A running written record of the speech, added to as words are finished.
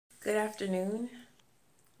Good afternoon.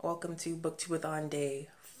 Welcome to Booktubeathon day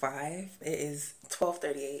 5. It is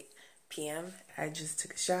 12:38 p.m. I just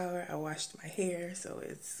took a shower. I washed my hair, so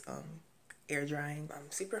it's air drying.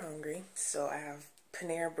 I'm super hungry, so I have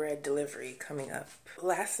Panera Bread delivery coming up.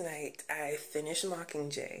 Last night I finished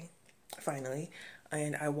Mockingjay, finally,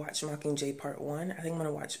 and I watched Mockingjay Part 1. I think I'm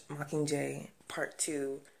gonna watch Mockingjay Part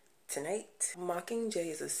 2 tonight.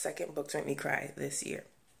 Mockingjay is the second book to make me cry this year.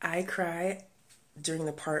 I cry during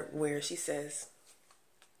the part where she says,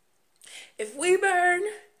 "If we burn,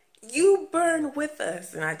 you burn with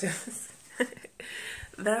us." And I just,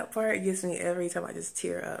 that part gets me every time. I just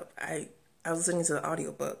tear up. I was listening to the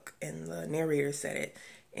audiobook and the narrator said it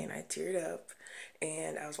and I teared up.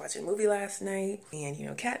 And I was watching a movie last night and, you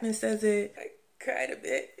know, Katniss says it. I cried a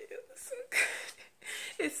bit. It was so good.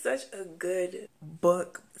 It's such a good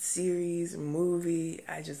book, series, movie.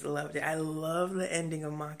 I just loved it. I love the ending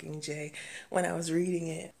of Mockingjay when I was reading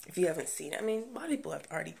it. If you haven't seen it, I mean, a lot of people have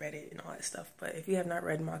already read it and all that stuff, but if you have not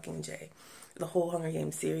read Mockingjay, the whole Hunger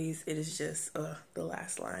Games series, it is just the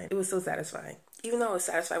last line. It was so satisfying. Even though I was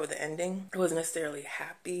satisfied with the ending, I wasn't necessarily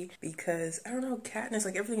happy because, I don't know, Katniss,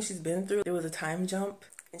 like everything she's been through, there was a time jump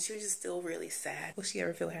and she was just still really sad. Will she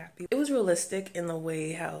ever feel happy? It was realistic in the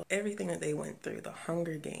way how everything that they went through, the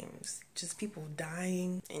Hunger Games, just people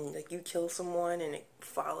dying and like you kill someone and it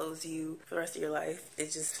follows you for the rest of your life.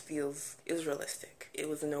 It just feels, it was realistic. It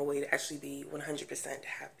was no way to actually be 100%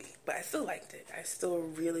 happy. But I still liked it. I still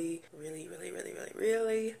really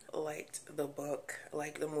liked the book,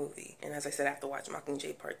 liked the movie. And as I said, I have to watch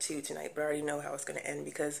Mockingjay Part 2 tonight, but I already know how it's going to end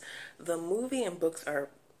because the movie and books are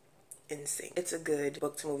in sync. It's a good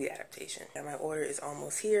book to movie adaptation. And my order is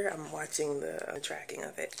almost here. I'm watching the tracking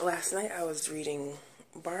of it. Last night I was reading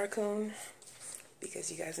Barracoon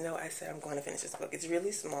because you guys know I said I'm going to finish this book. It's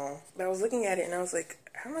really small, but I was looking at it and I was like,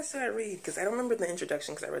 how much did I read? Because I don't remember the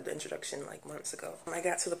introduction because I read the introduction like months ago. I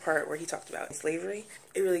got to the part where he talked about slavery.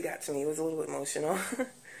 It really got to me. It was a little emotional.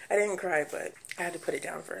 I didn't cry, but I had to put it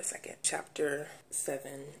down for a second. Chapter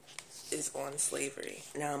 7 is on slavery.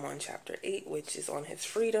 Now I'm on chapter 8, which is on his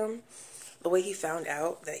freedom. The way he found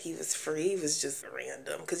out that he was free was just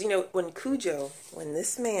random. Because, you know, when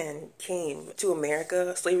this man came to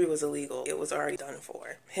America, slavery was illegal. It was already done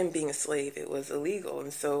for. Him being a slave, it was illegal.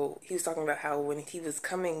 And so he was talking about how when he was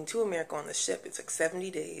coming to America on the ship, it took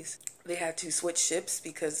 70 days. They had to switch ships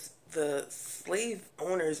because the slave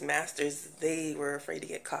owners, masters, they were afraid to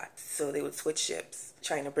get caught. So they would switch ships,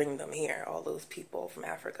 trying to bring them here, all those people from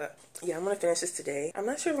Africa. Yeah, I'm going to finish this today. I'm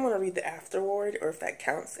not sure if I want to read the afterword or if that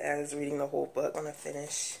counts as reading the whole book. I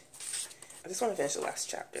just want to finish the last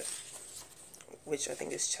chapter, which I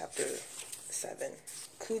think is chapter 7.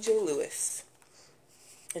 Cujo Lewis,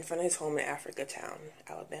 in front of his home in Africa Town,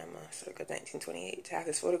 Alabama, circa 1928, to have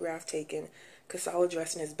his photograph taken, Kasala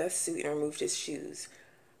dressed in his best suit and removed his shoes.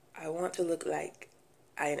 "I want to look like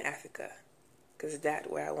I in Africa, because that's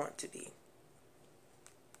where I want to be."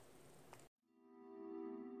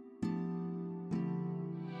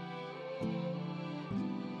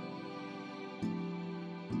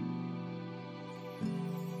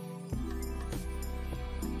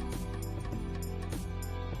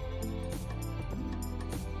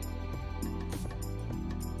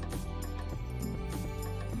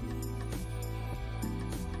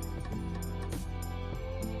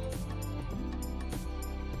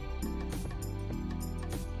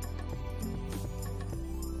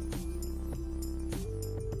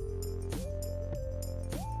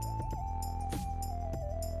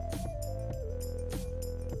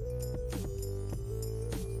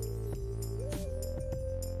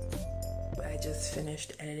 Just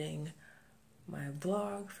finished editing my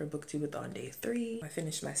vlog for Booktubeathon day 3. I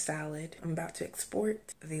finished my salad. I'm about to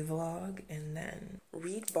export the vlog and then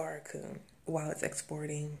read Barracoon while it's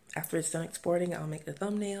exporting. After it's done exporting, I'll make the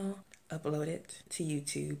thumbnail, upload it to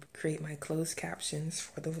YouTube, create my closed captions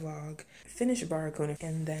for the vlog, finish Barracoon,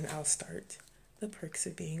 and then I'll start The Perks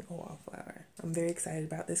of Being a Wallflower. I'm very excited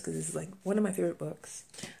about this because this is like one of my favorite books.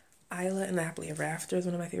 Isla and the Happily Ever After is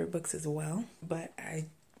one of my favorite books as well, but I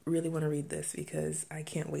really want to read this because I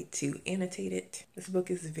can't wait to annotate it. This book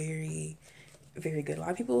is very, very good. A lot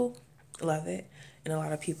of people love it, and a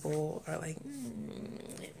lot of people are like,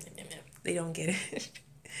 they don't get it.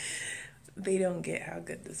 They don't get how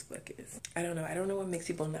good this book is. I don't know. I don't know what makes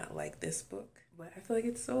people not like this book, but I feel like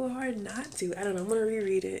it's so hard not to. I don't know. I'm going to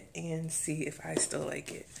reread it and see if I still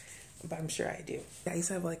like it, but I'm sure I do. I used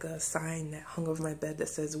to have like a sign that hung over my bed that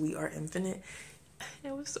says "We are infinite."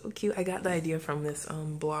 It was so cute. I got the idea from this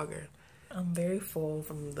blogger. I'm very full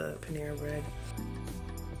from the Panera Bread.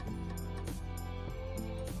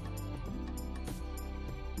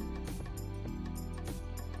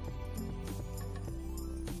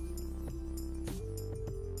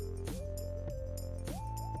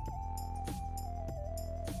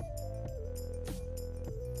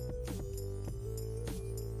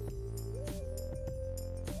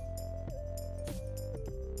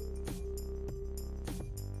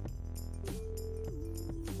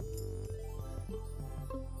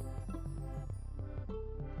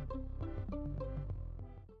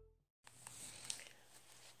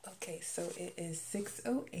 So it is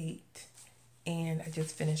 6:08 and I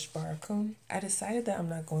just finished Barracoon. I decided that I'm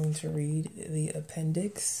not going to read the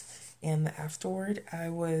appendix and the afterword. I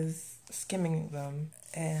was skimming them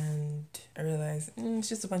and I realized it's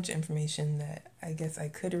just a bunch of information that I guess I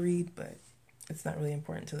could read, but it's not really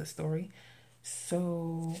important to the story.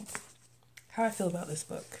 So how I feel about this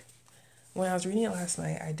book. When I was reading it last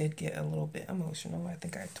night, I did get a little bit emotional. I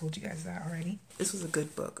think I told you guys that already. This was a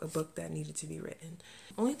good book, a book that needed to be written.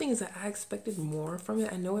 Only thing is that I expected more from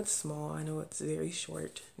it. I know it's small. I know it's very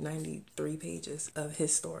short, 93 pages of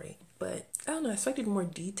his story. But I don't know, I expected more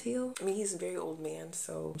detail. I mean, he's a very old man,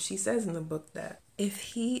 so she says in the book that if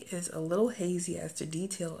he is a little hazy as to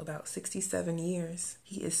detail about 67 years,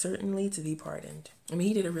 he is certainly to be pardoned. I mean,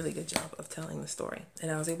 he did a really good job of telling the story, and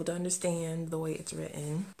I was able to understand the way it's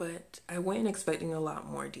written, but I went in expecting a lot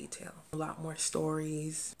more detail, a lot more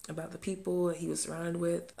stories about the people that he was surrounded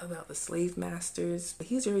with, about the slave masters. But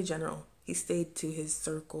he's very general. He stayed to his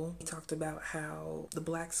circle. He talked about how the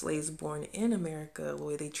black slaves born in America, the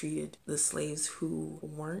way they treated the slaves who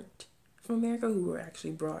weren't from America, who were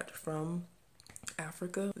actually brought from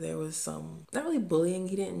Africa. There was some, not really bullying.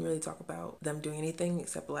 He didn't really talk about them doing anything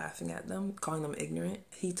except laughing at them, calling them ignorant.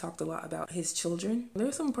 He talked a lot about his children. There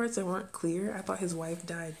were some parts that weren't clear. I thought his wife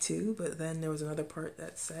died too, but then there was another part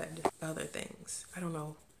that said other things. I don't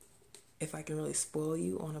know if I can really spoil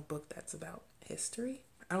you on a book that's about history.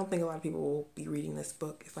 I don't think a lot of people will be reading this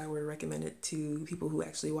book. If I were to recommend it to people who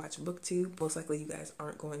actually watch BookTube, most likely you guys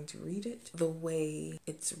aren't going to read it. The way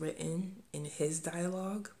it's written in his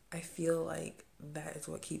dialogue, I feel like that is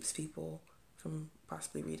what keeps people from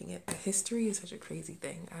possibly reading it. History is such a crazy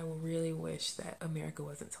thing. I really wish that America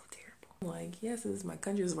wasn't so terrible. Like, yes, this is my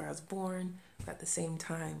country, this is where I was born, but at the same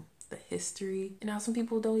time, the history. And now some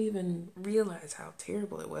people don't even realize how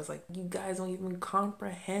terrible it was. Like, you guys don't even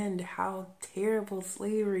comprehend how terrible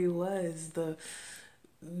slavery was. The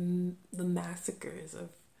massacres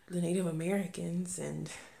of the Native Americans and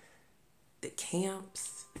the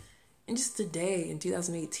camps. And just today in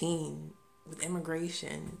 2018 with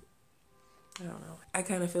immigration, I don't know. I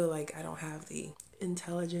kind of feel like I don't have the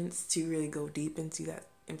intelligence to really go deep into that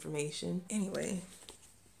information. Anyway,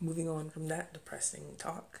 moving on from that depressing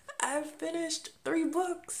talk. I've finished 3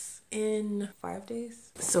 books in 5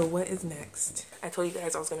 days. So what is next? I told you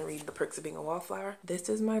guys I was going to read The Perks of Being a Wallflower. This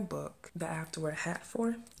is my book that I have to wear a hat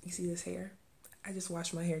for. You see this hair? I just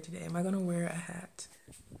washed my hair today. Am I going to wear a hat?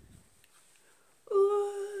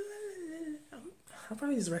 I'll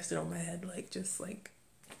probably just rest it on my head like this.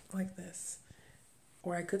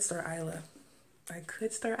 Or I could start Isla.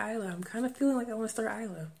 I'm kind of feeling like I want to start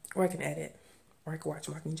Isla. Or I can edit. Or I could watch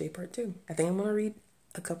Mockingjay Part 2. I think I'm going to read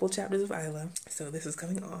a couple chapters of Isla. So this is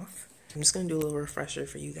coming off. I'm just going to do a little refresher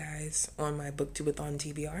for you guys on my Booktubeathon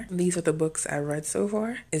TBR. These are the books I read so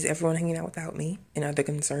far. Is Everyone Hanging Out Without Me? And Other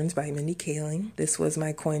Concerns by Mindy Kaling. This was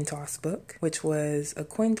my coin toss book, which was a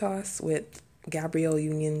coin toss with Gabrielle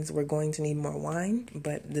Union's We're Going to Need More Wine,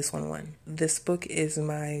 but this one won. This book is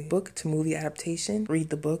my book to movie adaptation.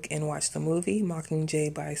 Read the book and watch the movie,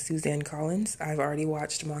 Mockingjay by Suzanne Collins. I've already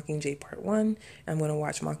watched Mockingjay Part 1. I'm going to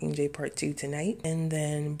watch Mockingjay Part 2 tonight. And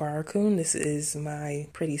then Barracoon, this is my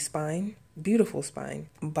Pretty Spine, Beautiful Spine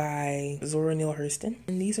by Zora Neale Hurston.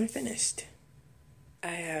 And these are finished.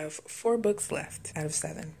 I have 4 books left out of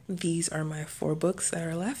 7. These are my 4 books that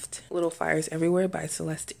are left. Little Fires Everywhere by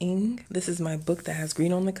Celeste Ng. This is my book that has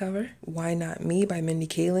green on the cover. Why Not Me by Mindy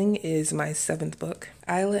Kaling is my 7th book.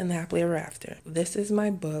 Isla and the Happily Ever After. This is my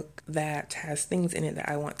book that has things in it that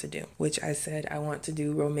I want to do, which I said I want to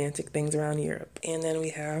do romantic things around Europe. And then we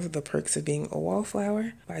have The Perks of Being a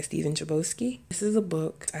Wallflower by Stephen Chbosky. This is a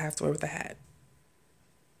book I have to wear with a hat.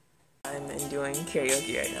 I'm doing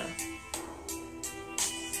karaoke right now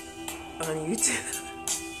on YouTube.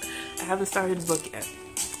 I haven't started the book yet.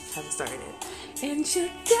 Haven't started it. And you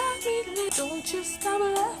got me, don't you stop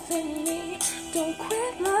loving me. Don't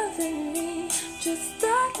quit loving me. Just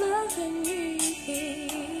start loving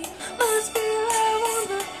me. Must be love on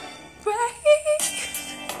the break.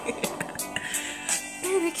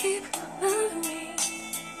 Baby, keep loving me.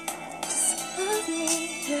 Just love me,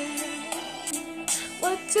 yeah.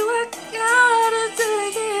 What do I gotta do to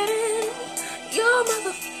get in your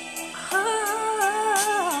motherfucker?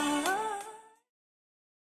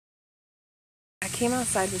 I came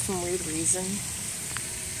outside for some weird reason,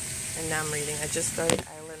 and now I'm reading. I just started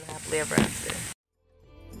Isla and the Happily Ever After.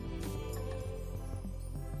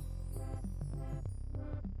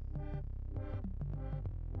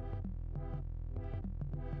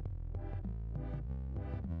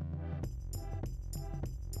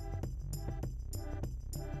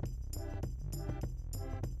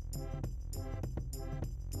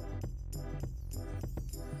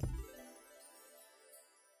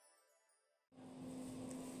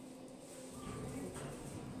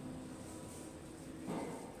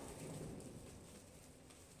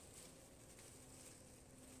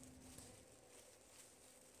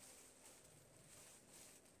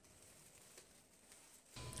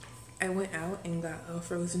 I went out and got a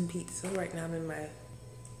frozen pizza. Right now I'm in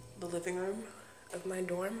the living room of my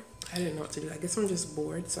dorm. I didn't know what to do. I guess I'm just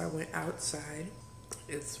bored, so I went outside.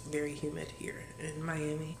 It's very humid here in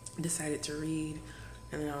Miami. Decided to read,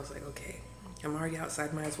 and then I was like, okay, I'm already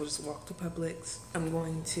outside, might as well just walk to Publix. I'm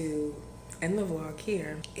going to end the vlog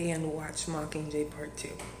here and watch Mockingjay Part 2.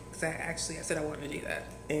 Because I said I wanted to do that.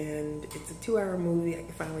 And it's a 2-hour movie. I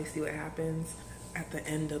can finally see what happens at the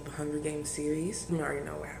end of the Hunger Games series. I already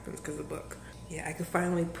know what happens because of the book. Yeah, I could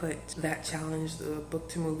finally put that challenge, the book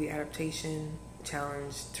to movie adaptation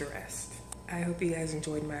challenge, to rest. I hope you guys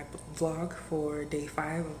enjoyed my vlog for day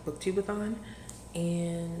 5 of Booktubeathon.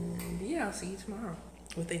 And yeah, I'll see you tomorrow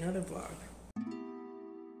with another vlog.